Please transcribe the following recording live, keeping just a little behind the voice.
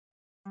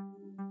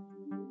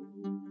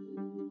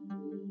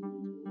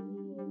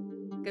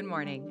Good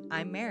morning.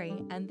 I'm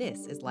Mary, and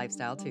this is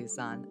Lifestyle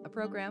Tucson, a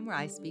program where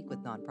I speak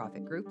with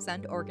nonprofit groups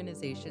and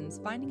organizations,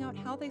 finding out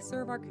how they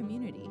serve our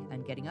community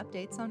and getting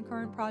updates on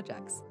current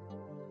projects.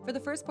 For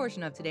the first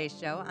portion of today's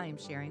show, I am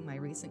sharing my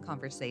recent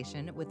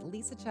conversation with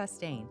Lisa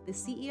Chastain, the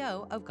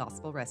CEO of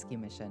Gospel Rescue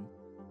Mission.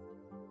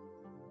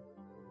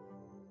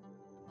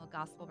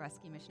 Gospel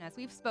Rescue Mission, as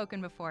we've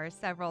spoken before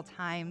several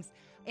times,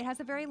 it has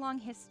a very long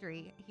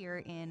history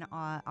here in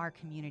our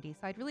community.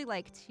 So I'd really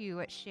like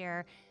to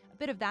share a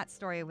bit of that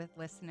story with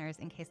listeners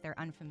in case they're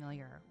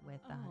unfamiliar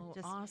with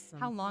awesome.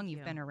 how long Thank you've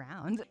you. been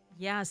around.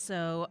 Yeah,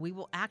 so we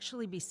will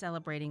actually be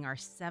celebrating our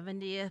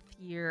 70th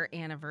year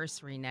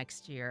anniversary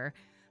next year.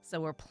 So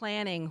we're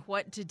planning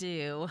what to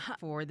do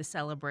for the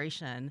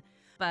celebration.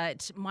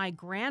 But my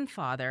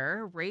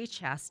grandfather, Ray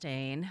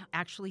Chastain,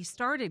 actually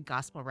started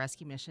Gospel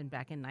Rescue Mission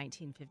back in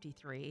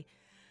 1953.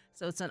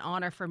 So it's an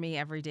honor for me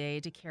every day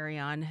to carry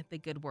on the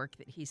good work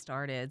that he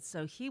started.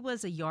 So he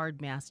was a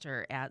yard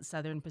master at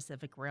Southern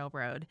Pacific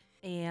Railroad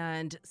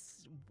and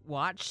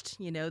watched,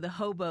 the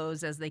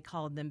hobos, as they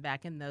called them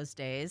back in those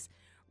days,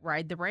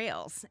 ride the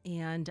rails.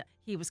 And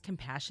he was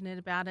compassionate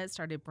about it,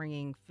 started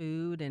bringing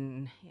food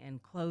and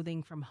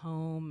clothing from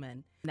home.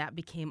 And that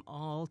became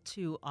all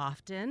too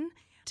often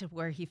to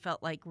where he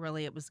felt like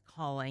really it was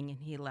calling,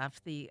 and he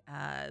left the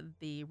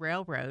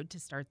railroad to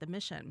start the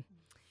mission.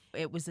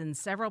 It was in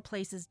several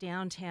places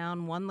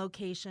downtown. One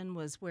location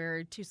was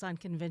where Tucson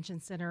Convention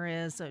Center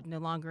is, so it no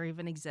longer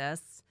even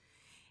exists.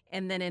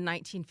 And then in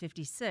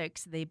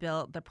 1956, they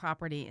built the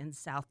property in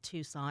South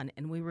Tucson,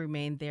 and we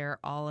remained there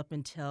all up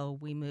until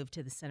we moved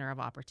to the Center of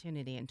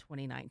Opportunity in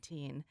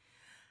 2019.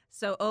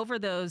 So over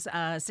those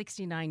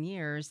 69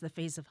 years, the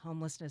face of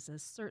homelessness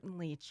has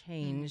certainly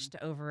changed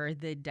over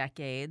the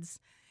decades.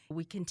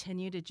 We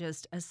continue to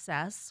just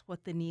assess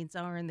what the needs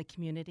are in the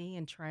community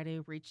and try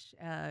to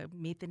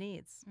meet the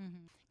needs.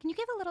 Mm-hmm. Can you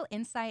give a little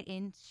insight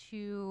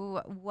into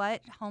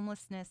what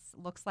homelessness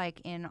looks like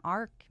in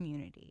our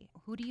community?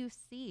 Who do you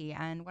see,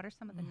 and what are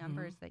some of the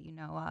numbers that you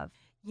know of?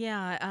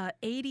 Yeah,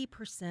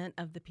 80%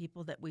 of the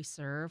people that we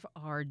serve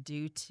are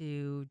due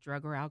to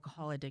drug or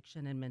alcohol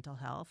addiction and mental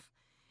health,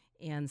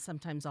 and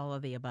sometimes all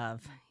of the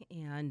above.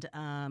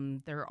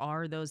 And there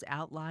are those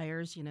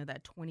outliers,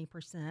 that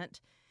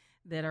 20%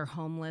 that are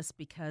homeless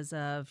because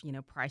of,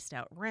 priced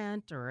out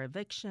rent or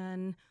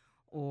eviction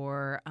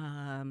or,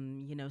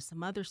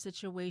 some other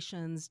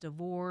situations,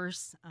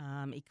 divorce,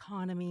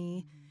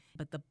 economy. Mm-hmm.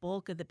 But the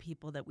bulk of the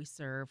people that we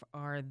serve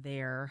are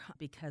there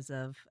because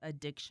of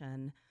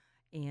addiction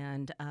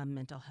and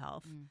mental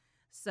health.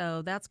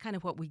 So that's kind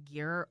of what we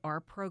gear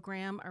our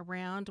program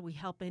around. We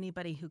help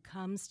anybody who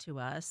comes to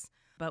us,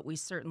 but we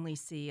certainly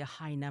see a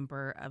high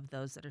number of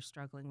those that are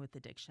struggling with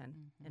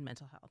addiction and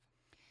mental health.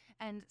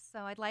 And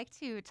so I'd like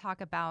to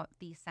talk about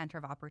the Center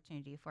of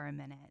Opportunity for a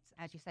minute.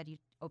 As you said, you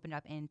opened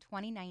up in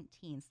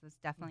 2019, so this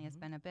definitely has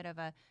been a bit of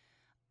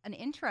an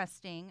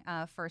interesting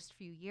first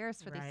few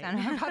years for the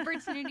Center of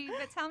Opportunity.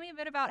 But tell me a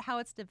bit about how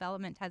its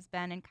development has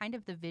been and kind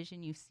of the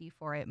vision you see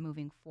for it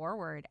moving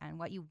forward and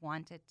what you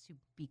want it to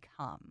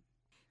become.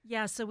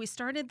 Yeah, so we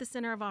started the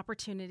Center of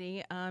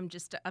Opportunity,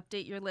 just to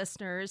update your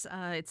listeners.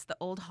 It's the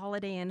old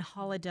Holiday Inn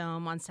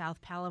Holidome on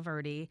South Palo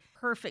Verde.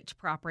 Perfect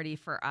property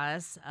for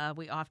us.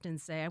 We often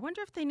say, I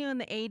wonder if they knew in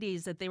the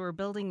 80s that they were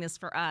building this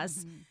for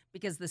us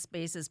because the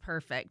space is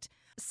perfect.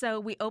 So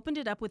we opened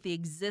it up with the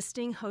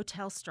existing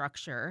hotel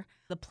structure.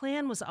 The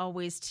plan was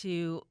always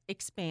to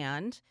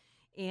expand,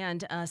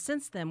 and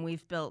since then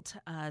we've built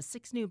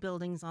 6 new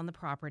buildings on the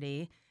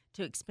property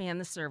to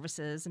expand the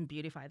services and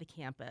beautify the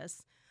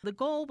campus. The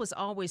goal was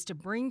always to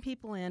bring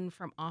people in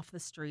from off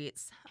the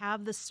streets,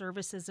 have the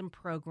services and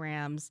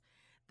programs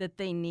that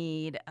they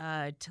need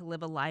to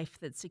live a life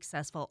that's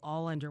successful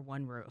all under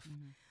one roof.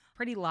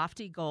 Pretty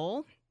lofty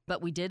goal, but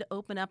we did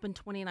open up in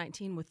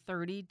 2019 with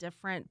 30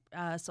 different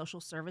social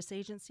service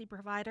agency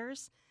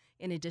providers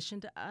in addition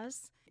to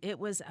us. It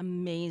was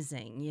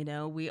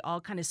amazing. We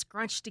all kind of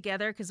scrunched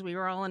together because we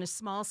were all in a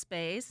small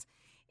space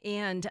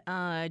and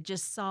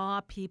just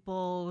saw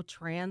people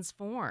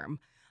transform.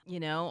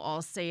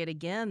 I'll say it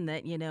again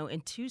that,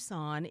 in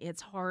Tucson,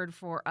 it's hard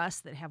for us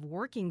that have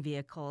working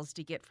vehicles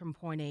to get from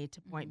point A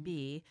to point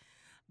B.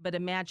 But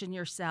imagine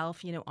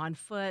yourself, on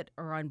foot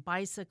or on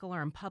bicycle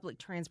or on public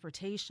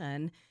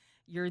transportation.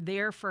 You're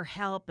there for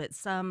help at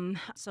some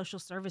social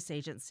service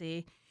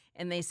agency,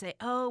 and they say,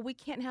 oh, we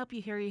can't help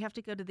you here. You have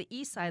to go to the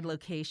East Side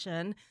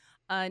location.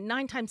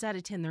 9 times out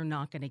of 10, they're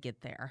not going to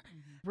get there.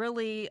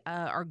 Really,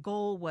 our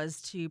goal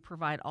was to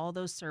provide all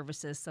those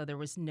services so there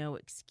was no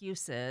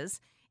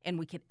excuses, and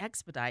we could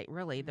expedite,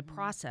 really, the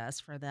process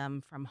for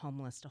them from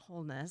homeless to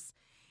wholeness.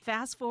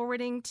 Fast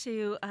forwarding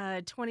to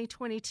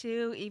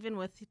 2022, even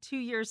with 2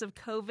 years of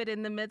COVID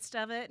in the midst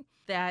of it,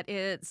 that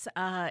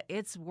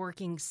it's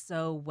working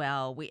so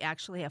well. We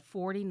actually have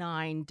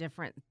 49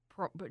 different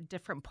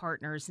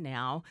partners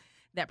now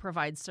that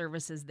provide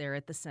services there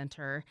at the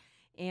center.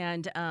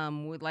 And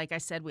like I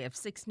said, we have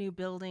 6 new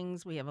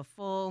buildings. We have a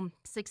full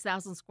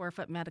 6,000 square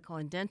foot medical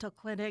and dental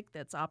clinic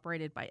that's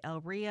operated by El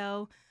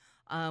Rio.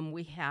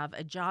 We have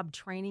a job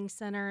training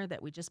center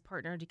that we just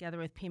partnered together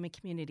with Pima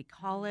Community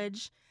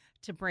College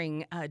to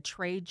bring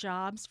trade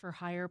jobs for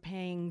higher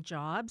paying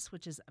jobs,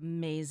 which is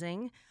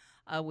amazing.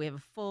 We have a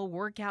full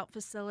workout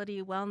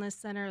facility, wellness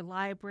center,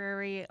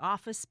 library,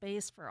 office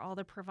space for all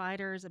the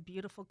providers, a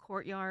beautiful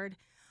courtyard.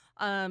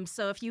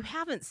 So if you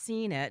haven't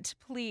seen it,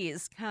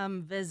 please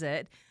come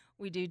visit.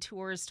 We do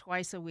tours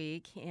twice a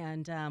week,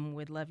 and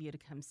we'd love you to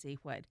come see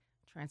what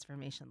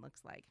transformation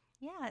looks like.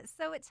 Yeah.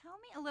 So tell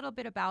me a little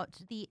bit about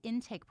the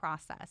intake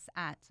process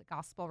at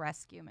Gospel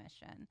Rescue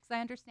Mission. Because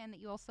I understand that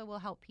you also will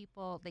help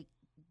people,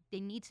 they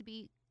need to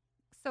be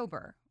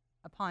sober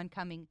upon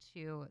coming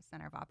to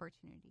Center of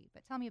Opportunity.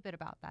 But tell me a bit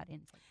about that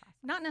intake process.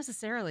 Not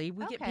necessarily.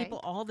 We get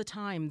people all the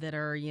time that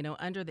are,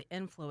 under the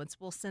influence.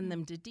 We'll send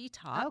them to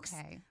detox,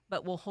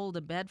 but we'll hold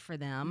a bed for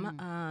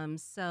them.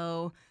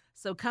 So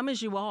come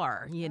as you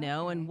are,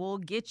 and we'll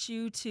get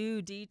you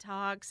to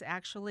detox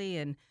actually.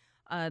 And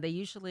they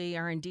usually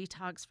are in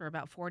detox for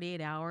about 48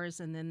 hours,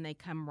 and then they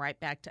come right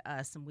back to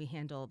us, and we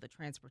handle the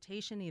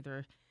transportation.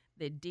 Either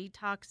the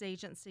detox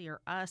agency or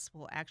us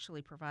will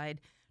actually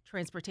provide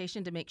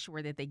transportation to make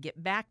sure that they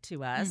get back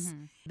to us.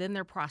 Then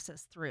they're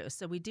processed through.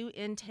 So we do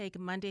intake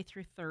Monday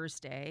through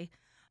Thursday.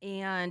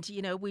 And,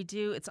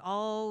 it's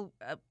all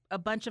a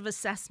bunch of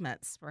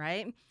assessments,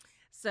 right?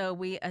 So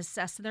we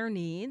assess their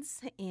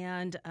needs,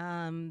 and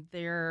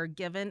they're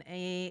given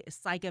a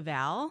psych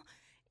eval.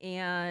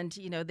 And,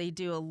 they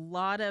do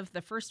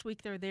the first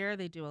week they're there,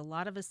 they do a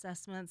lot of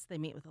assessments. They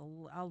meet with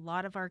a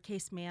lot of our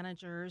case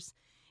managers.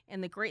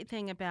 And the great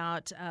thing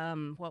about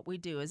what we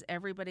do is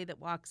everybody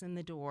that walks in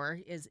the door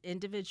is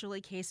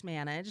individually case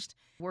managed.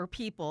 We're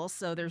people,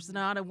 so there's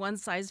not a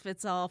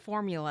one-size-fits-all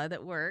formula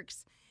that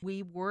works.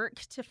 We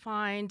work to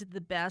find the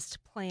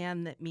best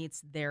plan that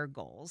meets their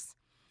goals.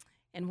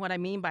 And what I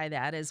mean by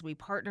that is we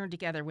partner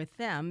together with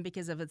them,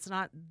 because if it's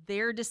not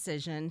their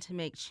decision to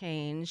make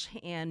change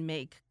and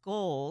make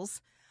goals,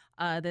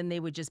 then they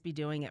would just be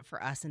doing it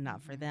for us and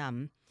not for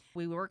them.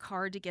 We work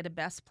hard to get a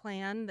best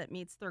plan that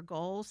meets their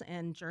goals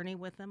and journey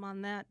with them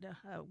on that,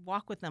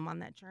 walk with them on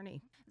that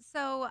journey.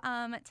 So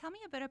tell me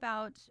a bit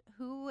about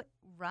who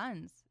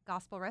runs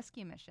Gospel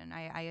Rescue Mission.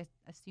 I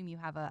assume you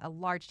have a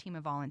large team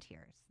of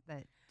volunteers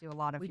that do a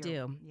lot of We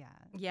do. Yeah.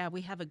 Yeah, we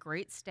have a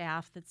great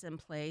staff that's in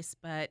place,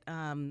 but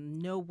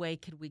no way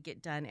could we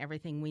get done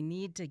everything we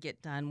need to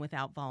get done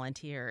without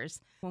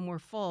volunteers. When we're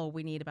full,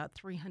 we need about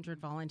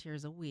 300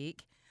 volunteers a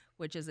week,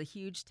 which is a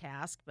huge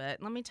task.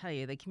 But let me tell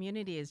you, the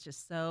community is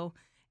just so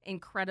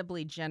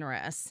incredibly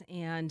generous.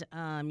 And,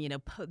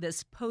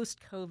 this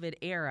post-COVID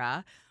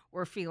era,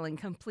 we're feeling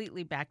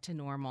completely back to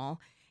normal.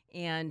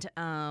 And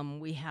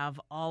we have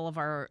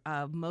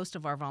most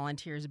of our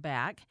volunteers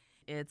back.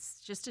 It's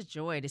just a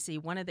joy to see.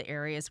 One of the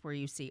areas where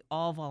you see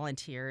all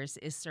volunteers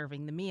is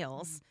serving the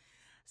meals.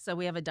 So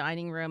we have a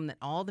dining room that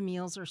all the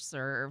meals are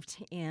served.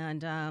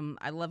 And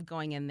I love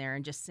going in there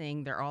and just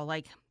seeing they're all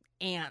like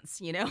ants,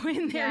 and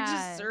they're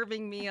just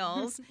serving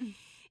meals.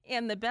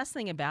 And the best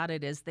thing about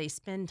it is they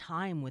spend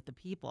time with the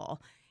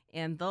people,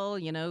 and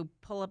they'll,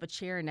 pull up a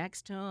chair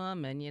next to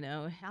them and,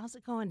 how's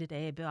it going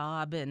today,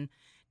 Bob? And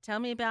tell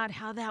me about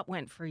how that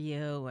went for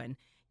you. And,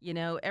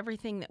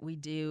 everything that we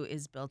do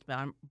is built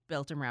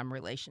around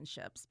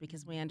relationships,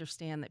 because we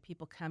understand that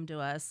people come to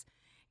us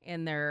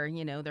and they're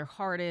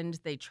hardened,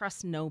 they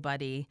trust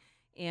nobody.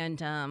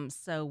 And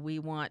so we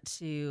want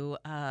to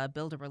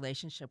build a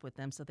relationship with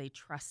them so they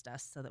trust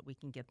us, so that we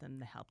can get them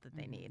the help that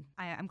they need.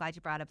 I'm glad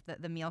you brought up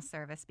the meal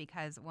service,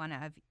 because one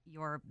of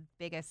your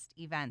biggest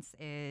events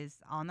is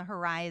on the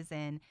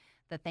horizon,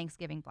 the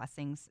Thanksgiving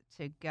Blessings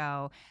to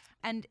Go.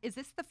 And is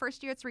this the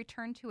first year it's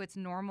returned to its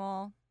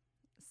normal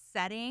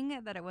setting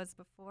that it was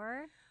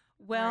before?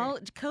 Well,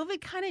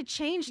 COVID kind of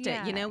changed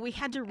it. We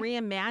had to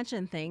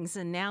reimagine things,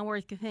 and now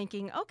we're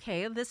thinking,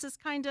 okay, this is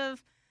kind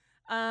of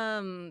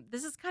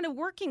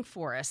working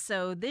for us.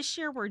 So this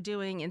year we're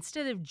doing,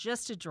 instead of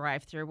just a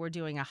drive-through, we're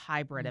doing a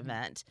hybrid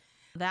event.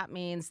 That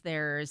means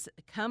there's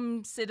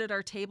come sit at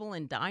our table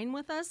and dine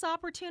with us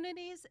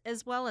opportunities,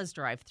 as well as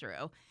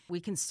drive-through. We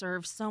can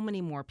serve so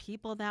many more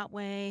people that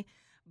way.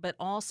 But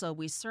also,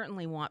 we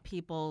certainly want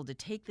people to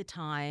take the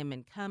time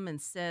and come and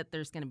sit.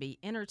 There's going to be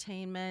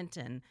entertainment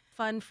and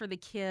fun for the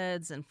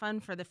kids and fun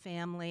for the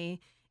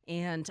family.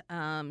 And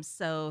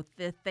so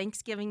the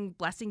Thanksgiving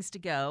Blessings to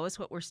Go is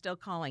what we're still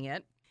calling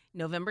it.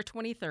 November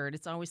 23rd.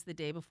 It's always the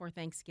day before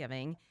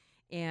Thanksgiving.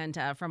 And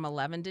from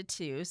 11 to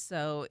 2.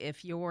 So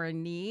if you're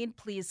in need,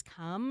 please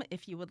come.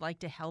 If you would like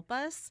to help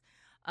us,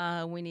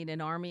 we need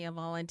an army of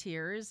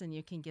volunteers, and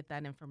you can get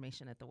that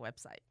information at the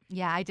website.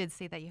 Yeah, I did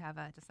see that you have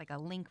just like a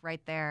link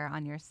right there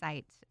on your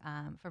site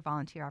for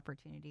volunteer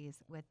opportunities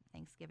with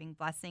Thanksgiving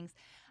Blessings.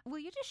 Will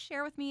you just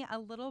share with me a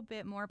little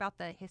bit more about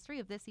the history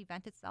of this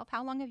event itself?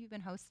 How long have you been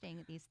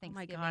hosting these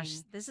Thanksgiving? Oh my gosh,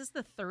 this is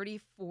the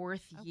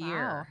 34th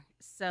year. Wow.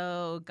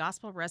 So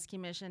Gospel Rescue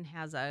Mission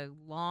has a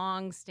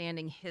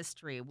long-standing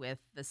history with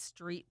the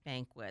street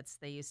banquets,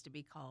 they used to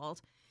be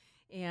called.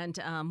 And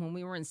when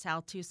we were in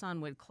South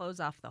Tucson, we'd close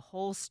off the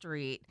whole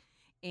street,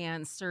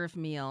 and serve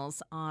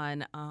meals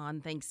on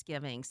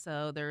Thanksgiving.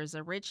 So there's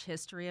a rich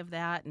history of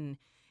that, and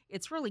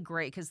it's really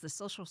great because the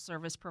social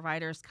service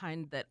providers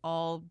that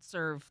all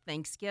serve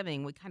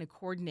Thanksgiving, we kind of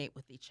coordinate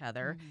with each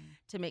other Hmm.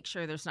 to make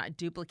sure there's not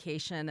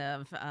duplication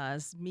of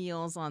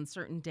meals on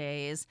certain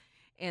days.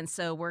 And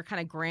so we're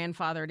kind of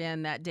grandfathered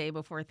in that day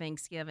before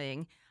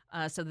Thanksgiving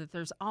so that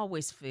there's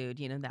always food,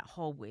 that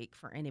whole week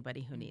for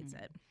anybody who needs Hmm.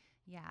 it.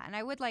 Yeah, and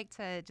I would like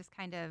to just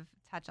kind of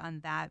touch on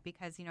that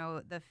because,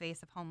 the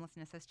face of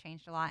homelessness has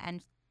changed a lot.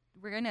 And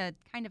we're in a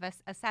kind of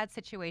a sad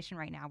situation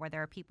right now where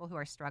there are people who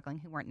are struggling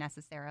who weren't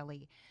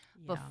necessarily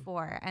Yeah.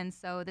 before. And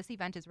so this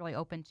event is really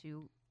open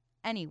to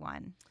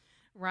anyone.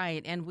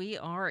 Right. And we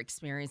are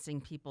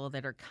experiencing people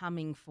that are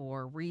coming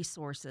for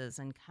resources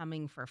and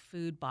coming for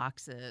food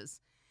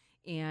boxes.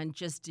 And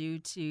just due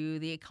to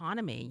the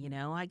economy,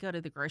 I go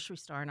to the grocery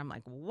store and I'm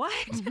like, what?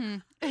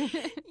 Mhm.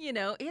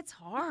 It's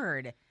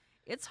hard.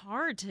 It's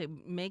hard to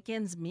make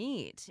ends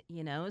meet,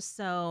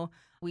 So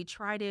we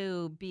try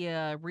to be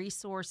a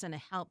resource and a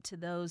help to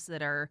those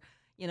that are,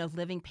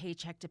 living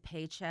paycheck to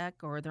paycheck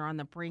or they're on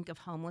the brink of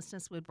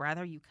homelessness. We'd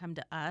rather you come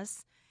to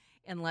us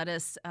and let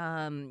us,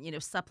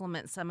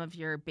 supplement some of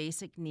your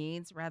basic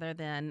needs rather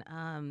than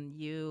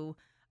you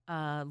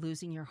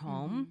losing your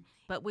home. Mhm.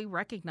 But we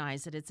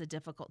recognize that it's a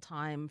difficult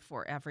time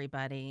for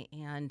everybody.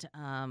 And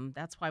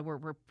that's why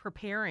we're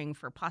preparing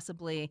for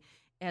possibly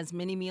as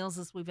many meals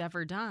as we've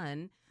ever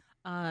done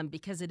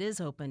because it is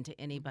open to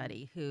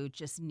anybody who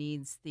just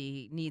needs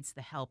the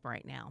help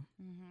right now.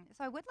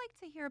 So I would like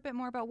to hear a bit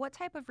more about what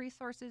type of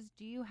resources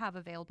do you have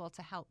available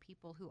to help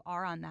people who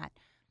are on that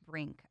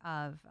brink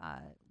of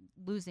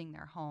losing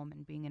their home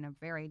and being in a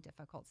very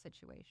difficult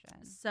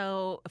situation.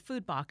 So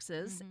food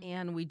boxes, Mhm.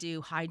 and we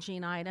do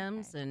hygiene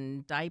items Okay.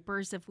 and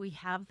diapers if we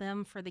have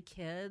them for the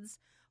kids,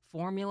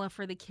 formula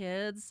for the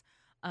kids,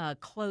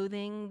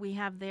 clothing we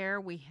have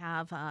there. We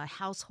have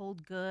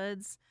household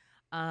goods,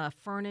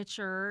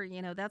 furniture.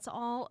 That's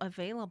all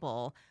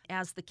available.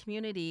 As the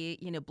community,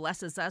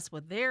 blesses us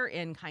with their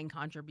in-kind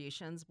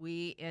contributions,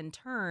 we in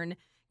turn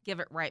give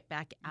it right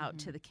back out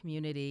to Mhm. the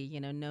community.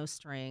 No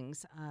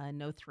strings,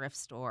 no thrift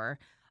store.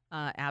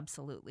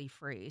 Absolutely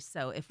free.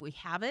 So if we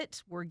have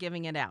it, we're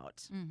giving it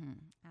out. Mhm.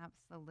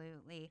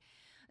 Absolutely.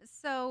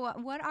 So,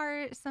 what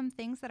are some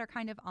things that are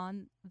kind of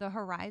on the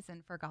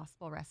horizon for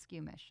Gospel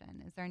Rescue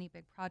Mission? Is there any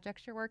big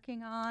projects you're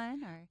working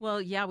on, or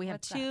Well, yeah, we have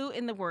what's that? two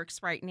in the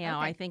works right now.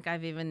 I Okay. think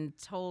I've even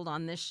told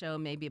on this show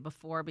maybe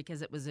before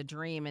because it was a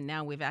dream and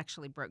now we've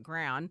actually broke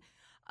ground.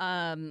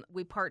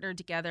 We partnered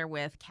together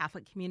with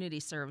Catholic Community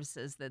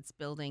Services that's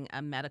building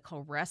a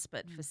medical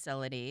respite Mm.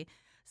 facility.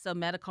 So,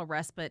 medical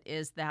respite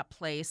is that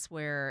place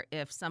where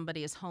if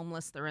somebody is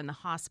homeless, they're in the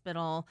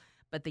hospital,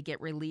 but they get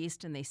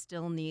released and they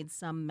still need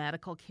some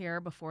medical care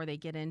before they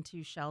get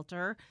into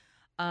shelter.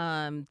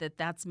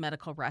 That's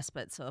medical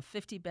respite. So, a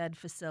 50-bed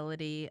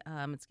facility.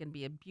 It's going to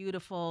be a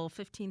beautiful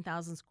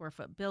 15,000 square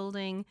foot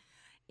building.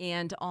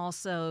 And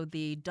also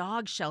the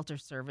dog shelter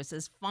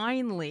services.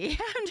 Finally,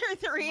 after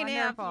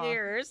 3.5 Wonderful.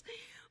 years,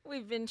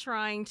 we've been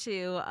trying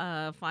to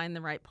find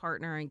the right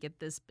partner and get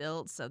this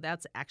built. So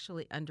that's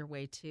actually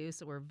underway too.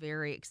 So we're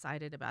very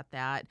excited about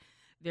that.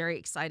 Very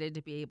excited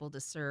to be able to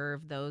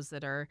serve those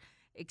that are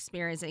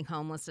experiencing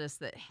homelessness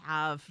that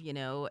have,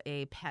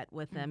 a pet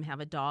with them,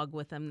 have a dog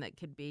with them that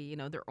could be,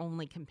 their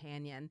only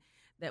companion.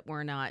 That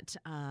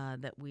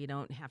we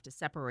don't have to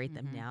separate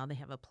them Mhm. now. They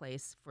have a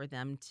place for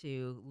them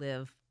to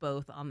live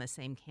both on the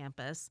same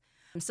campus.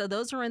 So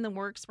those are in the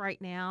works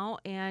right now.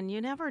 And you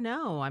never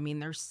know. I mean,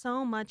 there's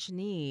so much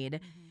need.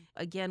 Mhm.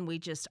 Again, we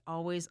just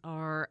always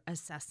are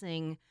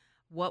assessing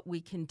what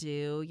we can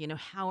do.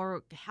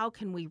 How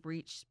can we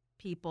reach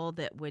people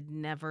that would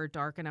never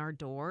darken our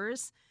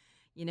doors?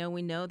 We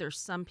know there's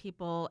some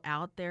people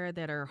out there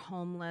that are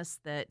homeless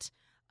that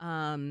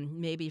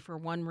maybe for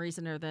one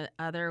reason or the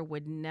other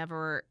would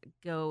never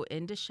go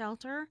into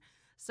shelter.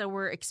 So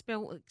we're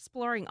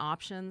exploring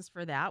options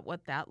for that,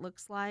 what that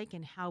looks like,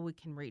 and how we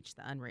can reach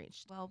the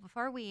unreached. Well,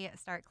 before we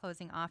start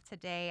closing off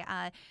today,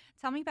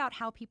 tell me about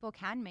how people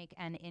can make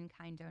an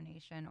in-kind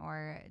donation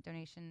or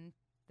donation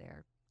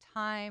their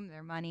time,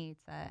 their money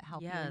to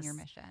help you in your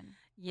Yes. mission.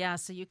 Yeah,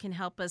 so you can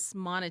help us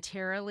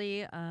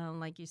monetarily,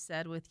 like you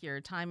said, with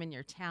your time and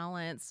your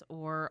talents,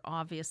 or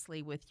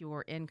obviously with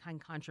your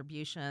in-kind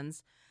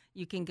contributions.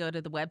 You can go to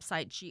the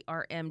website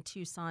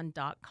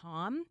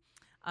grmtucson.com.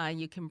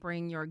 You can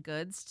bring your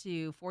goods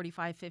to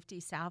 4550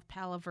 South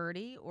Palo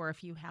Verde, or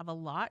if you have a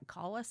lot,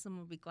 call us and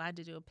we'll be glad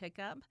to do a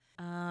pickup.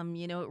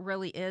 It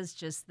really is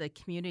just the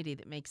community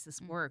that makes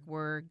this work.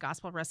 Mhm.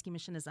 Gospel Rescue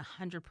Mission is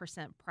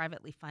 100%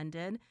 privately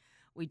funded.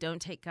 We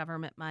don't take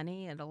government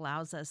money. It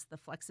allows us the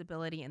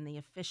flexibility and the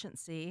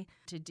efficiency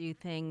to do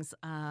things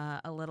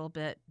a little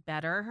bit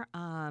better,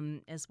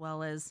 as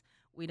well as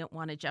we don't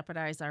want to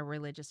jeopardize our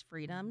religious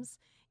freedoms.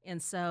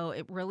 And so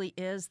it really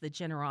is the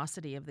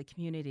generosity of the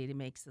community that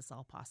makes this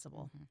all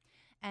possible. Mhm.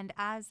 And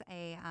as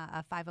a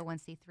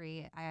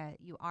 501c3,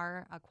 you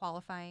are a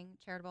qualifying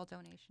charitable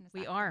donation. Is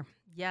We that are, correct?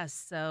 yes.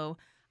 So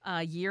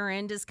year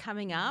end is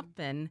coming up, Mhm.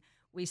 and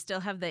We still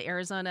have the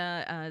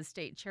Arizona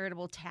state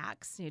charitable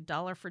tax,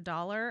 dollar for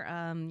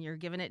dollar. You're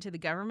giving it to the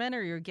government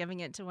or you're giving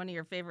it to one of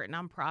your favorite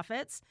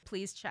nonprofits.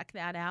 Please check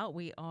that out.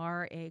 We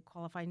are a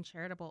qualified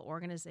charitable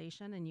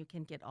organization, and you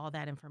can get all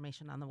that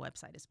information on the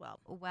website as well.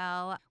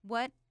 Well,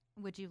 what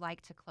would you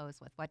like to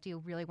close with? What do you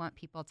really want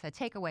people to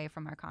take away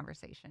from our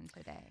conversation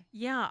today?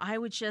 Yeah, I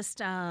would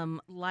just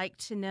like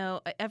to know,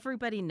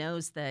 everybody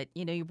knows that,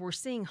 we're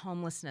seeing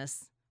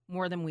homelessness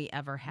more than we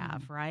ever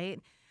have,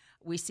 right?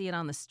 We see it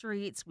on the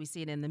streets. We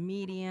see it in the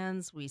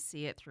medians. We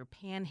see it through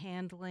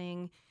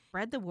panhandling.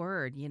 Spread the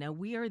word.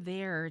 We are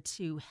there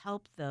to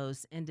help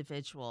those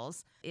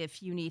individuals.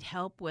 If you need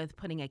help with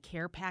putting a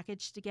care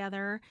package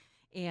together,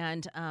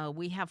 and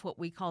we have what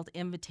we called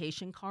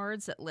invitation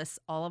cards that lists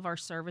all of our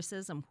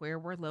services and where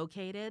we're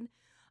located,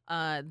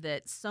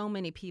 that so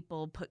many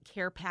people put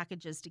care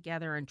packages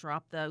together and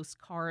drop those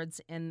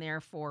cards in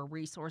there for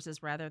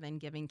resources rather than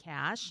giving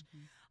cash.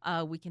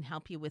 We can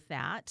help you with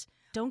that.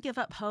 Don't give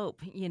up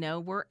hope.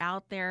 We're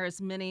out there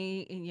as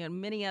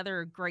many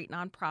other great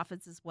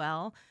nonprofits as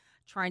well,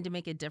 trying to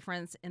make a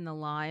difference in the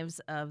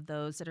lives of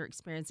those that are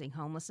experiencing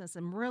homelessness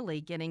and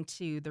really getting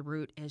to the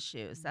root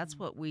issues. That's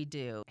what we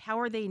do. How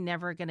are they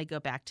never going to go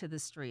back to the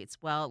streets?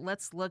 Well,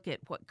 let's look at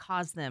what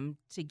caused them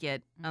to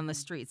get on the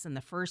streets in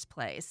the first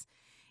place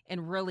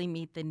and really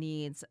meet the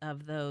needs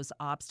of those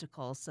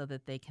obstacles so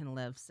that they can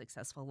live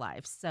successful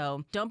lives.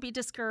 So don't be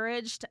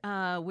discouraged.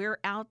 We're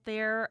out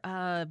there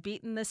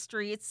beating the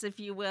streets, if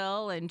you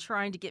will, and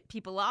trying to get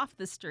people off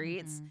the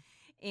streets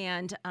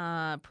and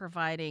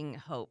providing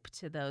hope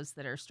to those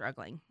that are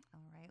struggling.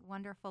 All right.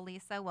 Wonderful,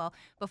 Lisa. Well,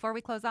 before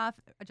we close off,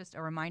 just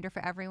a reminder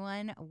for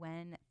everyone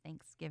when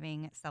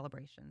Thanksgiving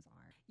celebrations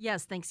are.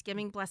 Yes,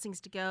 Thanksgiving Blessings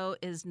to Go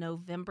is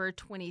November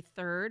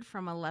 23rd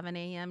from 11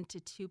 a.m. to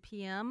 2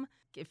 p.m.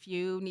 If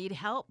you need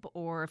help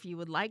or if you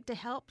would like to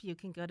help, you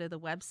can go to the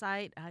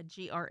website,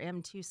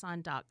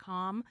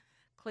 grmtucson.com.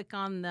 Click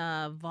on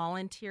the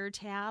volunteer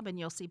tab and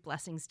you'll see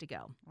Blessings to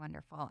Go.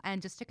 Wonderful.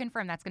 And just to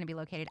confirm, that's going to be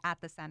located at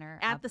the Center.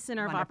 At the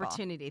Center of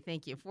Opportunity.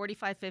 Thank you.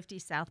 4550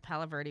 South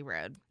Palo Verde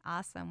Road.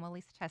 Awesome. Well,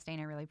 Lisa Chastain,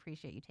 I really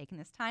appreciate you taking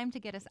this time to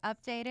get us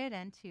updated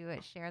and to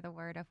share the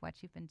word of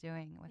what you've been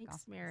doing with Thanks,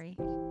 Gospel Mary.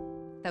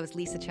 That was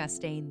Lisa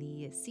Chastain,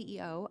 the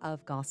CEO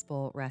of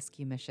Gospel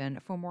Rescue Mission.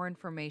 For more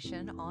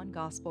information on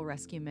Gospel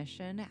Rescue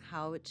Mission,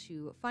 how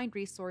to find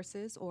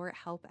resources or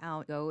help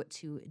out, go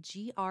to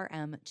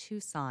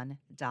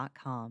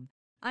grmtucson.com.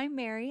 I'm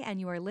Mary, and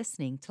you are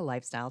listening to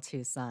Lifestyle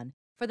Tucson.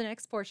 For the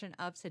next portion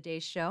of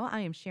today's show,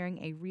 I am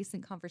sharing a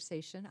recent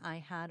conversation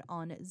I had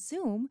on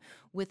Zoom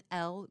with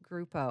El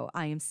Grupo.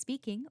 I am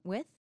speaking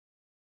with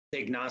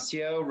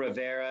Ignacio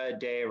Rivera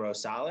de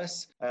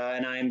Rosales,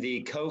 and I'm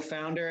the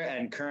co-founder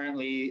and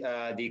currently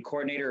the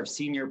coordinator of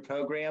senior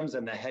programs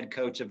and the head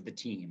coach of the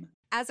team.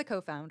 As a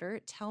co-founder,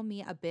 tell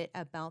me a bit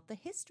about the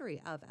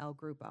history of El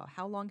Grupo.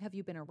 How long have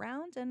you been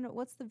around, and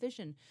what's the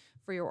vision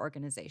for your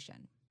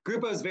organization?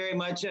 Grupo is very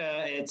much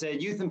it's a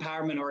youth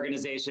empowerment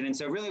organization. And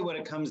so really what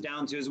it comes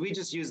down to is we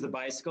just use the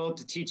bicycle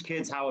to teach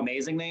kids how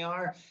amazing they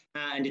are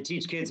and to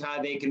teach kids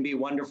how they can be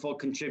wonderful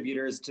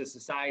contributors to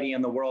society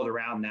and the world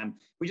around them.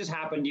 We just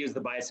happen to use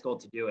the bicycle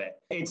to do it.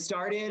 It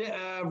started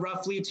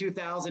roughly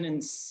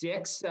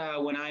 2006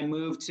 when I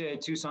moved to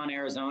Tucson,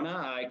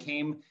 Arizona. I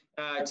came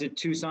to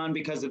Tucson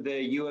because of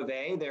the U of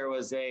A. There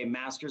was a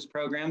master's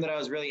program that I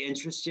was really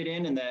interested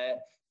in the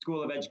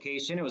School of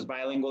Education. It was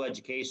bilingual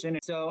education.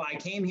 So I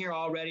came here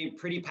already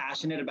pretty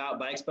passionate about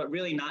bikes, but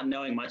really not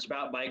knowing much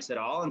about bikes at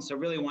all. And so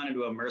really wanted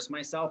to immerse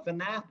myself in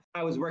that.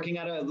 I was working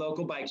at a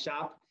local bike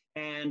shop,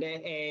 and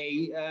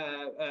a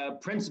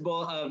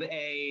principal of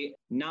a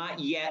not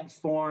yet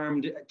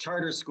formed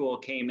charter school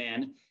came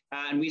in.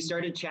 And we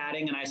started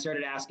chatting, and I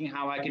started asking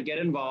how I could get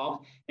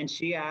involved. And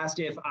she asked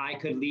if I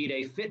could lead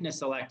a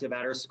fitness elective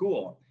at her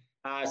school.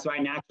 So I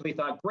naturally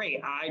thought,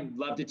 great, I'd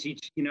love to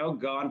teach,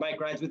 go on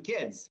bike rides with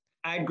kids.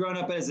 I'd grown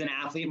up as an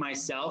athlete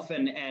myself,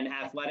 and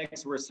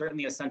athletics were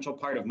certainly a central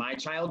part of my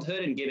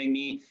childhood and giving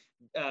me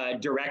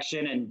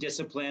direction and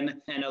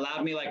discipline and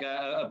allowed me like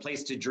a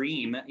place to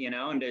dream,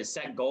 and to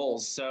set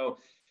goals. So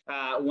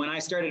when I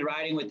started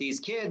riding with these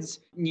kids,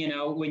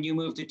 when you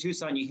move to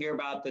Tucson, you hear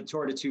about the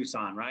Tour de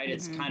Tucson, right?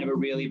 It's kind of a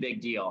really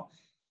big deal.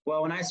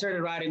 Well, when I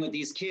started riding with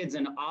these kids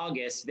in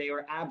August, they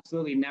were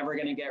absolutely never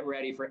going to get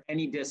ready for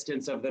any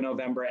distance of the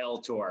November L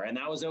Tour. And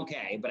that was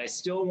okay, but I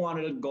still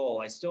wanted a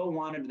goal. I still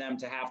wanted them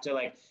to have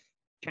to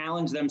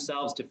challenge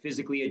themselves to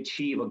physically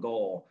achieve a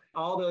goal.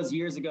 All those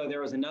years ago,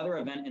 there was another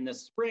event in the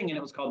spring, and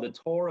it was called the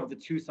Tour of the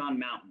Tucson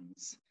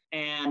Mountains.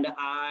 And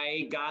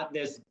I got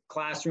this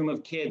classroom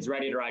of kids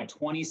ready to ride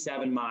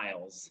 27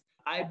 miles.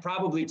 It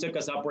probably took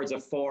us upwards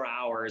of 4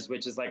 hours,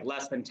 which is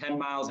less than 10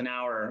 miles an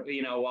hour,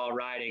 while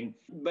riding.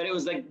 But it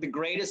was the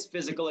greatest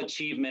physical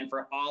achievement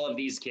for all of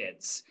these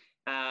kids.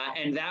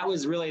 And that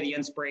was really the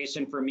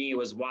inspiration for me,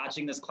 was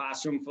watching this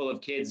classroom full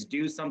of kids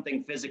do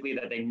something physically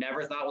that they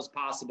never thought was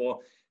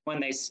possible when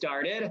they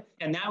started.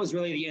 And that was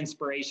really the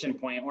inspiration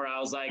point where I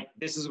was like,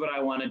 this is what I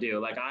want to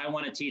do. I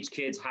want to teach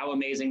kids how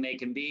amazing they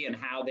can be and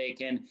how they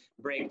can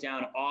break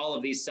down all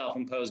of these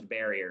self-imposed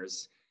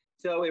barriers.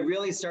 So it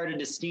really started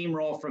to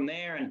steamroll from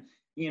there. And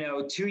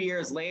 2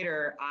 years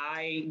later,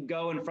 I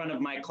go in front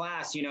of my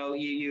class.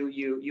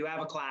 You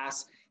have a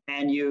class,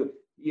 and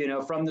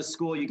from the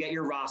school, you get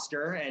your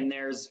roster, and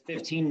there's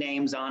 15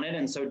 names on it.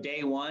 And so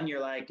day one,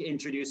 you're like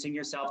introducing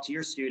yourself to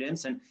your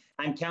students, and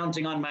I'm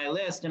counting on my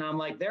list, and I'm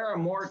like, there are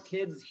more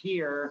kids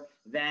here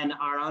than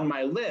are on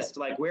my list.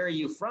 Like, where are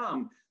you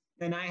from?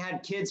 And I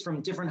had kids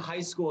from different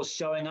high schools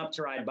showing up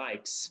to ride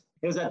bikes.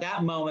 It was at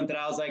that moment that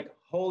I was like,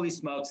 holy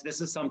smokes, this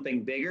is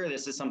something bigger.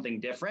 This is something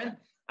different.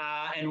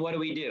 And what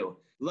do?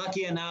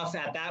 Lucky enough,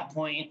 at that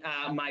point,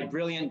 my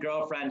brilliant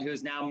girlfriend,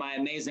 who's now my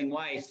amazing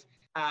wife,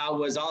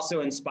 was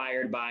also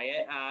inspired by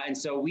it. And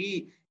so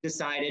we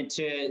decided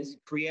to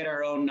create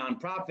our own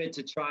nonprofit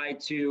to try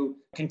to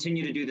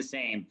continue to do the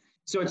same.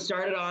 So it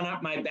started on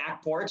my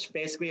back porch.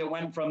 Basically, it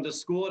went from the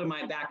school to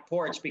my back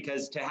porch,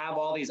 because to have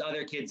all these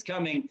other kids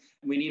coming,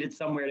 we needed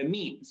somewhere to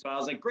meet. So I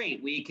was like,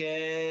 great, we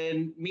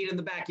can meet in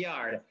the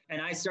backyard.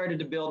 And I started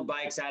to build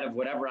bikes out of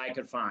whatever I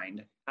could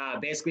find,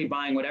 basically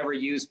buying whatever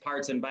used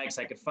parts and bikes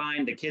I could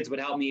find. The kids would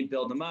help me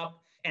build them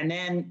up. And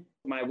then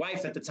my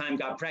wife at the time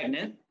got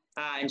pregnant.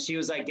 And she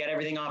was like, get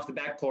everything off the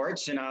back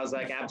porch. And I was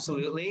like,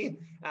 absolutely.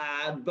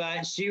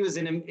 But she was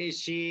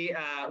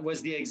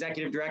the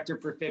executive director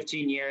for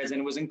 15 years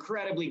and was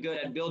incredibly good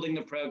at building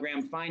the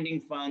program,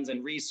 finding funds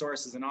and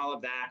resources and all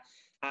of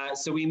that.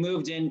 So we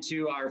moved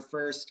into our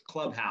first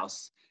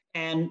clubhouse.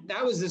 And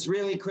that was this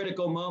really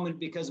critical moment,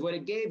 because what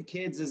it gave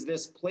kids is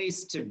this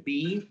place to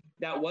be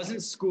that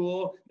wasn't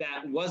school,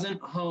 that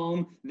wasn't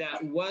home,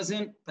 that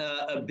wasn't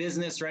a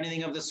business or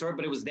anything of the sort,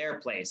 but it was their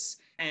place.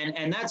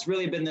 And that's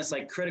really been this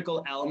like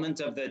critical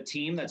element of the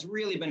team that's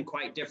really been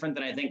quite different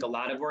than I think a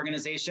lot of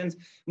organizations,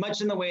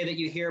 much in the way that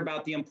you hear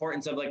about the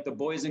importance of like the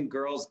Boys and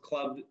Girls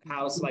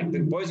Clubhouse, like the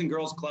Boys and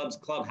Girls Clubs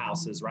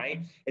clubhouses,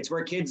 right? It's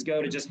where kids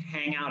go to just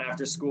hang out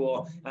after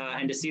school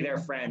and to see their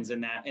friends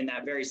in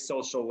that very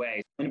social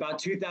way. In about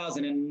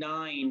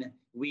 2009,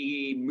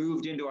 we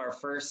moved into our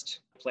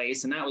first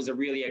place, and that was a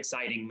really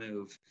exciting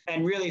move.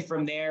 And really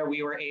from there,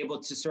 we were able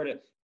to sort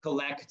of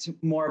collect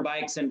more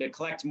bikes and to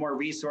collect more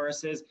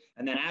resources.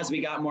 And then as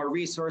we got more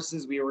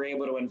resources, we were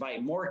able to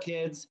invite more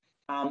kids.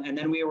 And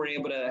then we were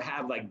able to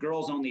have like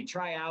girls only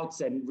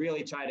tryouts and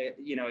really try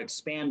to,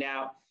 expand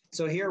out.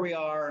 So here we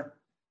are,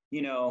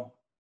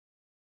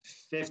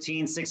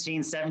 15,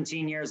 16,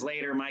 17 years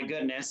later, my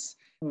goodness.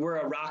 We're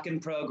a rockin'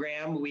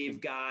 program. We've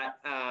got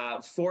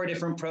 4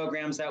 different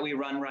programs that we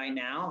run right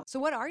now. So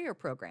what are your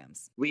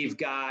programs? We've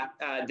got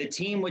the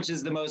team, which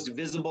is the most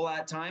visible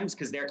at times,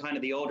 because they're kind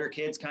of the older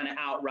kids kind of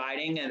out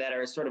riding and that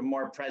are sort of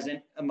more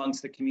present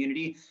amongst the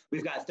community.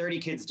 We've got 30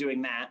 kids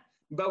doing that.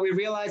 But we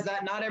realize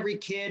that not every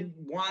kid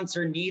wants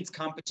or needs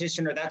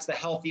competition, or that's the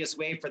healthiest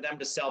way for them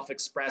to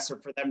self-express or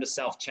for them to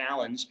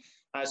self-challenge.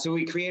 So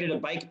we created a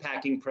bike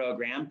packing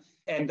program.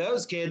 And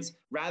those kids,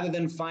 rather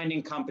than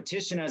finding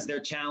competition as their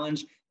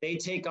challenge, they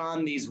take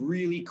on these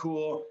really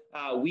cool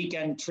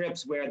weekend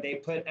trips where they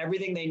put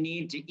everything they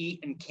need to eat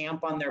and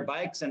camp on their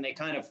bikes. And they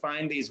kind of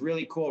find these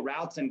really cool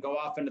routes and go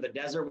off into the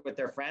desert with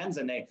their friends.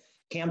 And they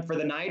camp for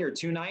the night or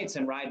 2 nights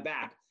and ride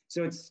back.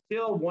 So it's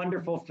still a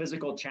wonderful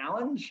physical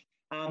challenge.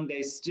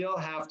 They still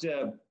have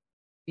to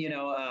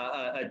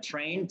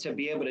train to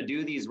be able to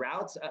do these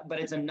routes, but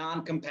it's a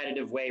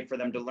non-competitive way for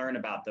them to learn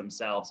about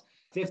themselves.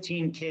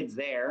 15 kids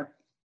there.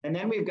 And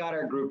then we've got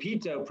our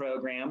Grupito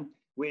program,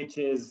 which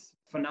is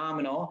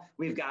phenomenal.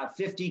 We've got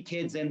 50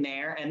 kids in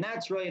there, and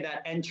that's really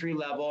that entry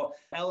level,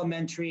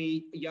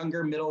 elementary,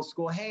 younger, middle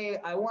school. Hey,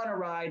 I want to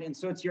ride. And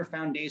so it's your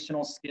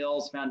foundational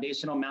skills,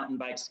 foundational mountain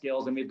bike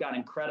skills, and we've got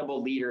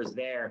incredible leaders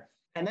there.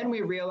 And then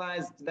we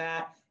realized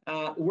that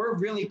we're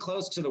really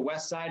close to the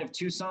west side of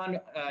Tucson,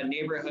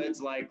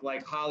 neighborhoods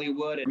like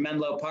Hollywood and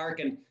Menlo Park.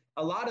 And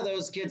a lot of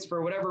those kids,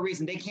 for whatever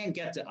reason, they can't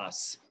get to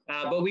us.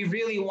 But we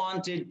really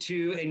wanted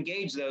to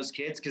engage those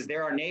kids because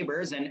they're our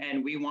neighbors,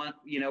 and we want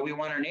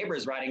our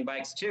neighbors riding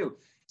bikes too.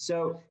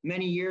 So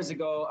many years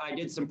ago, I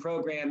did some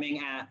programming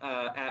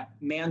at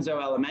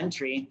Manzo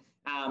Elementary,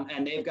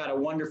 and they've got a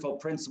wonderful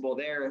principal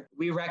there.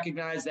 We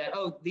recognize that,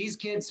 these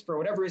kids, for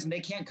whatever reason, they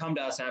can't come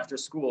to us after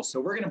school. So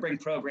we're going to bring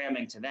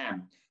programming to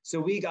them. So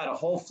we got a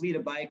whole fleet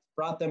of bikes,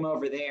 brought them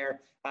over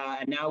there,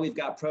 and now we've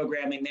got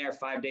programming there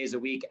 5 days a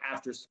week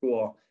after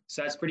school.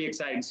 So that's pretty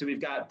exciting. So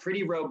we've got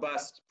pretty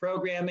robust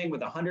programming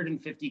with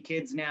 150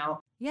 kids now.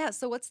 Yeah.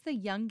 So what's the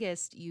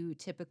youngest you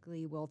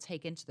typically will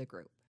take into the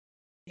group?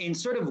 In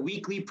sort of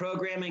weekly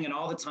programming and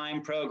all the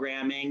time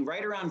programming,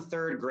 right around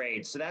 3rd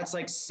grade. So that's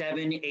like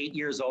 7, 8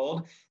 years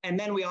old. And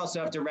then we also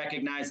have to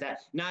recognize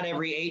that not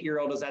every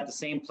 8-year-old is at the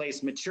same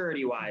place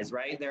maturity-wise,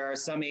 right? There are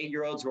some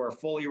 8-year-olds who are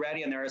fully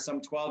ready, and there are some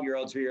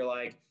 12-year-olds who you're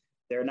like,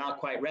 they're not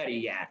quite ready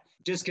yet,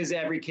 just because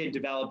every kid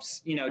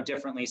develops,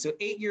 differently. So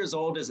 8 years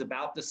old is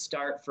about the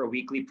start for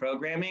weekly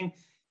programming.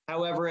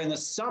 However, in the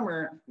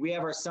summer, we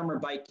have our summer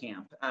bike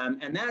camp.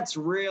 And that's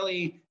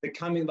really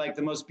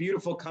the most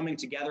beautiful coming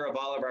together of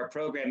all of our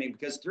programming,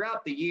 because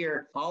throughout the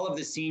year, all of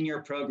the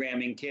senior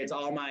programming kids,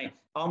 all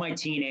my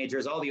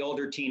teenagers, all the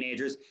older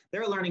teenagers,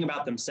 they're learning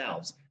about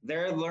themselves.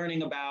 They're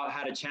learning about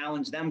how to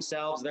challenge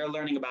themselves. They're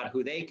learning about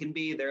who they can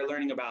be. They're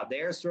learning about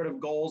their sort of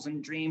goals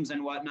and dreams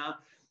and whatnot.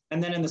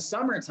 And then in the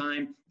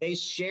summertime, they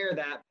share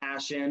that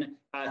passion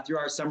through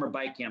our summer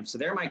bike camp. So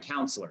they're my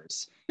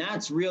counselors.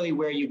 That's really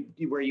where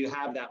you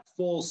have that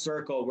full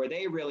circle where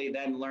they really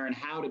then learn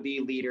how to be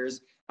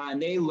leaders,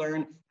 and they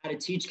learn how to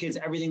teach kids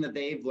everything that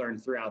they've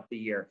learned throughout the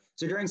year.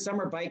 So during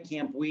summer bike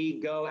camp, we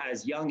go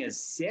as young as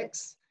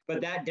 6, but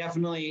that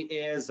definitely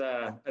is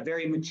a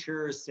very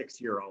mature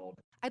 6-year-old.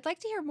 I'd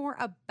like to hear more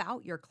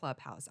about your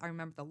clubhouse. I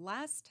remember the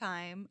last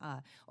time,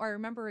 or I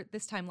remember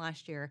this time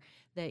last year,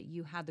 that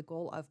you had the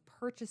goal of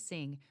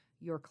purchasing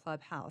your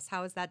clubhouse.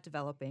 How is that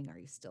developing? Are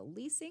you still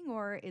leasing,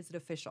 or is it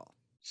official?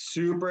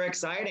 Super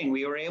exciting.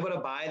 We were able to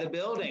buy the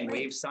building.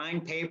 Great. We've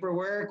signed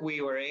paperwork.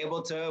 We were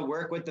able to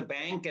work with the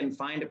bank and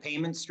find a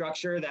payment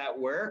structure that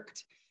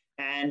worked,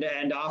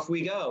 and off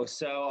we go.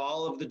 So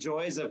all of the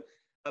joys of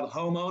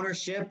home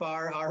ownership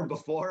are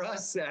before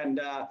us, and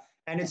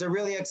it's a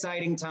really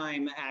exciting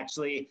time,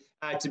 actually,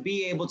 to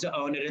be able to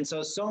own it. And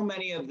so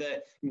many of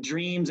the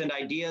dreams and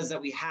ideas that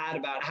we had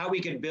about how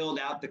we could build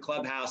out the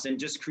clubhouse and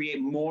just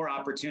create more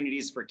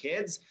opportunities for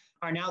kids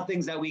are now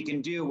things that we can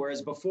do.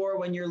 Whereas before,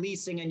 when you're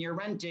leasing and you're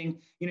renting,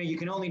 you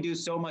can only do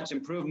so much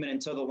improvement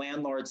until the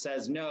landlord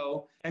says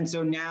no. And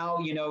so now,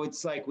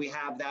 it's like we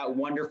have that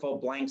wonderful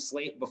blank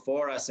slate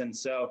before us. And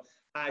so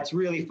it's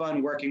really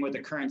fun working with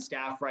the current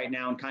staff right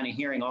now and kind of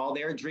hearing all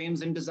their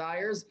dreams and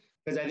desires,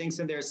 because I think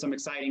there's some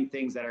exciting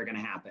things that are going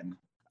to happen.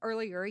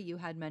 Earlier, you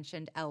had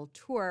mentioned El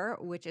Tour,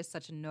 which is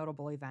such a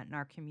notable event in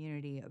our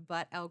community,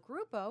 but El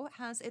Grupo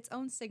has its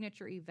own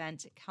signature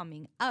event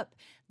coming up,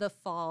 the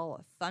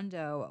Fall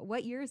Fundo.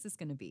 What year is this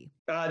going to be?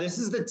 This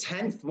is the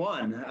 10th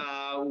one,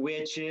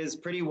 which is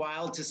pretty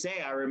wild to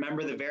say. I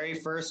remember the very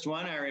first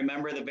one. I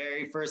remember the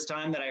very first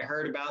time that I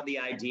heard about the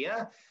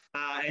idea.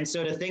 And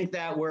so to think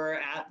that we're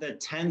at the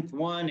 10th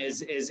one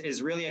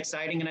is really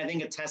exciting, and I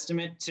think a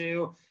testament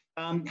to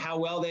how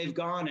well they've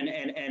gone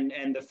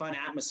and the fun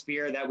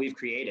atmosphere that we've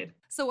created.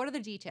 So what are the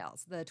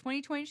details? The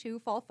 2022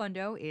 Fall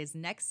Fundo is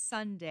next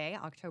Sunday,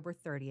 October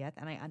 30th,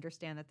 and I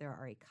understand that there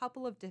are a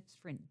couple of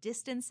different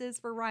distances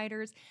for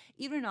riders,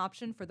 even an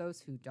option for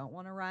those who don't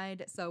want to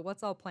ride. So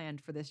what's all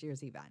planned for this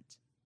year's event?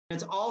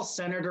 It's all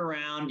centered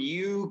around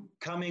you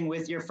coming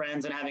with your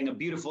friends and having a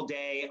beautiful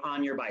day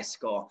on your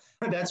bicycle.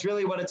 That's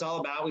really what it's all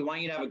about. We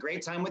want you to have a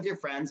great time with your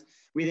friends.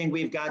 We think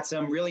we've got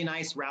some really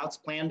nice routes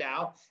planned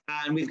out,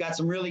 and we've got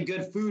some really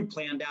good food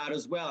planned out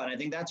as well. And I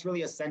think that's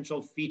really an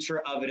essential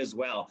feature of it as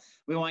well.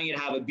 We want you to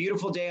have a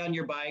beautiful day on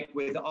your bike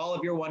with all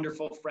of your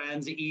wonderful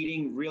friends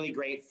eating really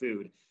great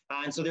food.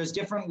 And so there's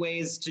different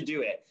ways to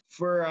do it.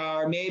 For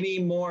our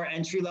maybe more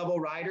entry-level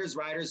riders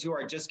who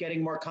are just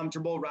getting more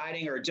comfortable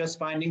riding or just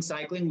finding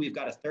cycling, we've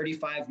got a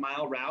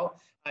 35-mile route.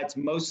 It's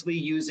mostly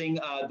using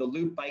the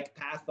loop bike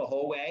path the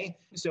whole way,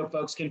 so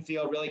folks can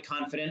feel really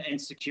confident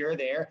and secure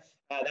there.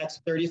 That's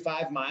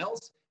 35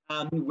 miles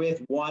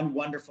with one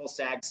wonderful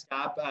sag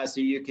stop,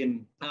 so you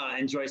can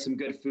enjoy some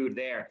good food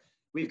there.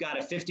 We've got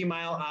a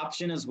 50-mile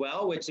option as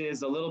well, which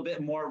is a little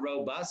bit more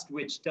robust,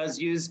 which does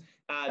use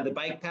the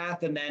bike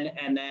path and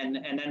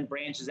then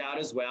branches out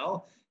as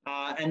well.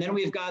 And then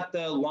we've got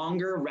the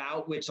longer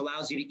route, which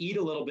allows you to eat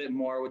a little bit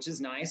more, which is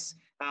nice.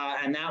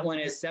 And that one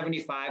is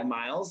 75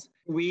 miles.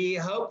 We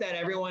hope that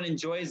everyone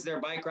enjoys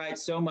their bike ride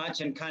so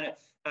much and kind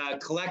of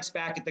collects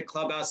back at the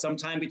clubhouse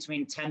sometime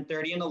between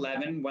 10:30 and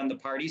 11 when the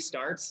party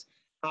starts.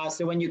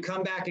 So when you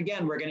come back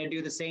again, we're going to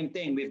do the same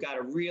thing. We've got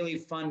a really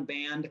fun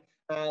band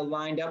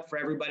lined up for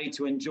everybody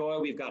to enjoy.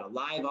 We've got a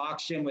live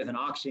auction with an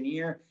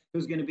auctioneer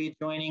who's going to be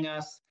joining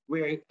us.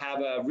 We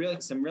have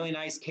some really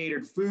nice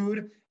catered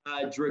food.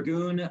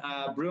 Dragoon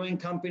Brewing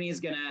Company is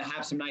going to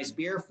have some nice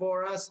beer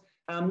for us.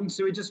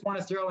 So we just want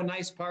to throw a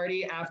nice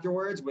party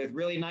afterwards with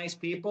really nice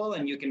people,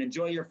 and you can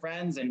enjoy your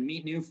friends and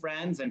meet new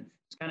friends and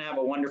just kind of have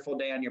a wonderful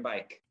day on your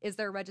bike. Is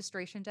there a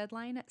registration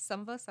deadline?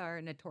 Some of us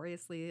are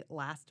notoriously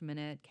last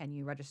minute. Can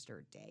you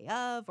register day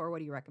of, or what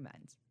do you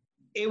recommend?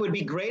 It would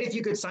be great if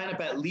you could sign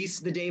up at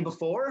least the day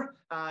before,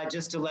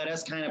 just to let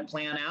us kind of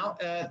plan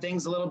out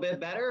things a little bit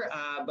better.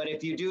 But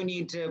if you do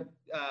need to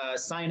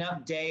sign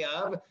up day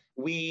of,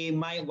 we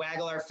might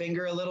waggle our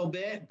finger a little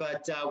bit,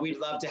 but we'd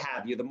love to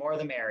have you. The more,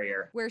 the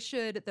merrier. Where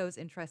should those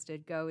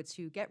interested go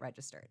to get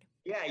registered?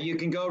 Yeah, you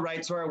can go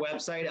right to our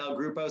website,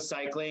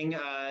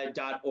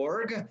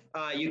 elgrupocycling.org.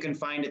 You can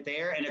find it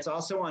there, and it's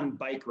also on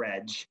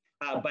BikeReg.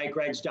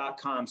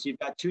 BikeReg.com. So you've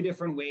got two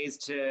different ways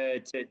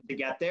to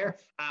get there.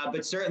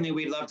 But certainly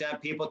we'd love to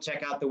have people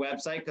check out the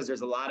website because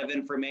there's a lot of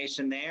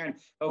information there, and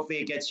hopefully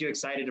it gets you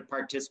excited to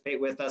participate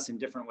with us in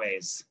different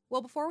ways.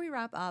 Well, before we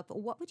wrap up,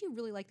 what would you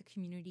really like the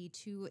community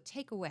to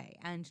take away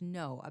and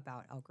know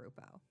about El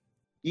Grupo?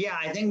 Yeah,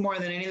 I think more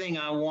than anything,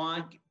 I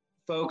want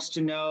folks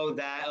to know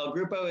that El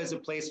Grupo is a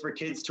place for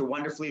kids to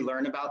wonderfully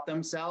learn about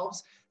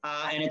themselves.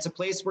 And it's a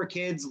place where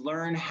kids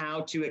learn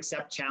how to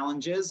accept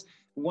challenges.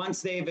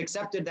 Once they've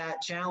accepted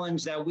that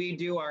challenge, that we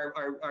do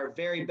our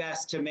very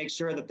best to make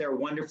sure that they're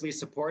wonderfully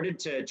supported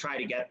to try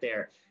to get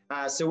there.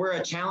 So we're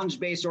a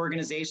challenge-based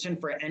organization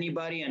for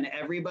anybody and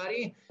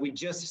everybody. We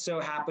just so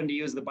happen to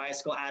use the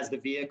bicycle as the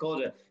vehicle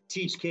to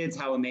teach kids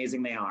how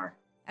amazing they are.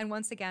 And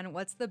once again,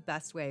 what's the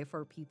best way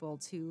for people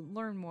to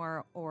learn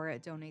more or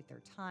donate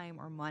their time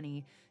or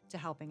money to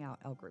helping out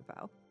El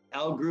Grupo?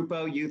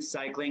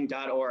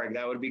 elgrupoyouthcycling.org.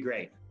 That would be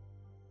great.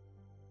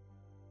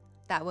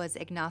 That was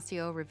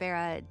Ignacio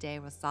Rivera de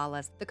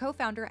Rosales, the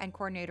co-founder and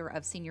coordinator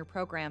of senior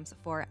programs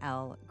for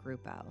El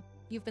Grupo.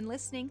 You've been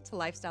listening to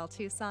Lifestyle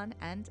Tucson,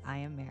 and I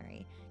am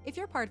Mary. If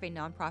you're part of a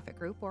nonprofit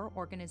group or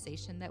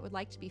organization that would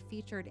like to be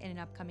featured in an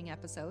upcoming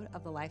episode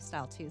of the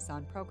Lifestyle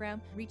Tucson program,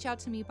 reach out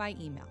to me by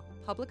email,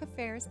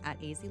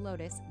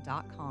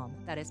 publicaffairs@azlotus.com.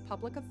 That is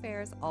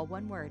publicaffairs, all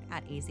one word,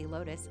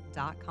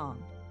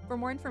 @azlotus.com. For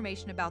more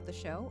information about the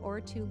show or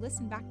to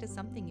listen back to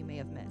something you may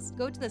have missed,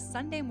 go to the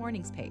Sunday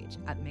Mornings page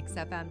at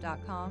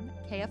mixfm.com,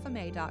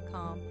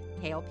 kfma.com,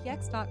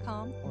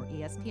 klpx.com, or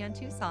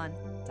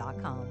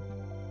espntucson.com.